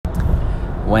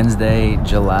Wednesday,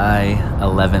 July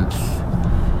 11th.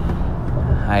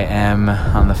 I am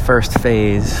on the first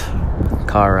phase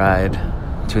car ride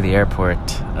to the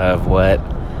airport of what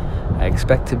I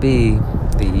expect to be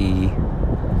the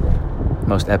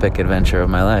most epic adventure of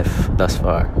my life thus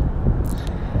far.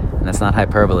 And that's not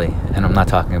hyperbole, and I'm not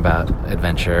talking about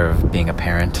adventure of being a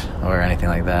parent or anything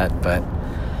like that, but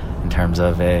in terms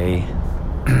of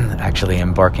actually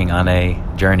embarking on a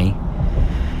journey.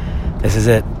 This is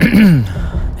it.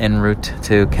 En route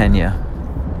to Kenya.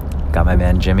 Got my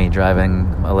man Jimmy driving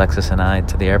Alexis and I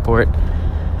to the airport.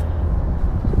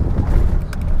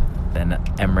 Then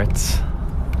Emirates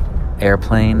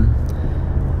airplane.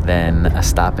 Then a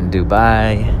stop in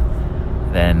Dubai.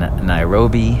 Then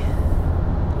Nairobi.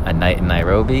 A night in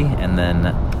Nairobi. And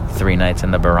then 3 nights in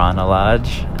the Barana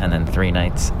Lodge. And then 3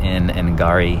 nights in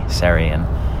Ngari Serian.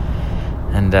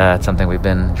 And it's something we've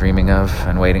been dreaming of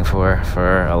and waiting for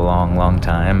a long, long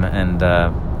time. And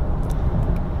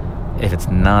if it's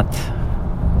not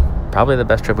probably the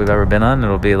best trip we've ever been on,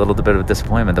 it'll be a little bit of a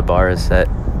disappointment. The bar is set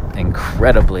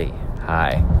incredibly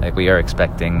high. Like, we are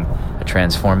expecting a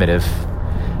transformative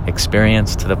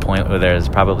experience to the point where there's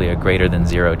probably a greater than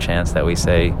zero chance that we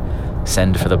say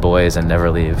send for the boys and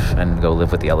never leave and go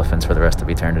live with the elephants for the rest of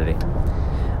eternity.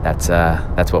 That's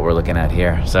what we're looking at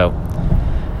here. So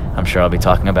I'm sure I'll be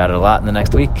talking about it a lot in the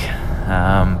next week,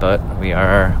 but we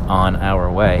are on our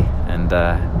way, and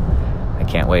I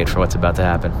can't wait for what's about to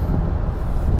happen.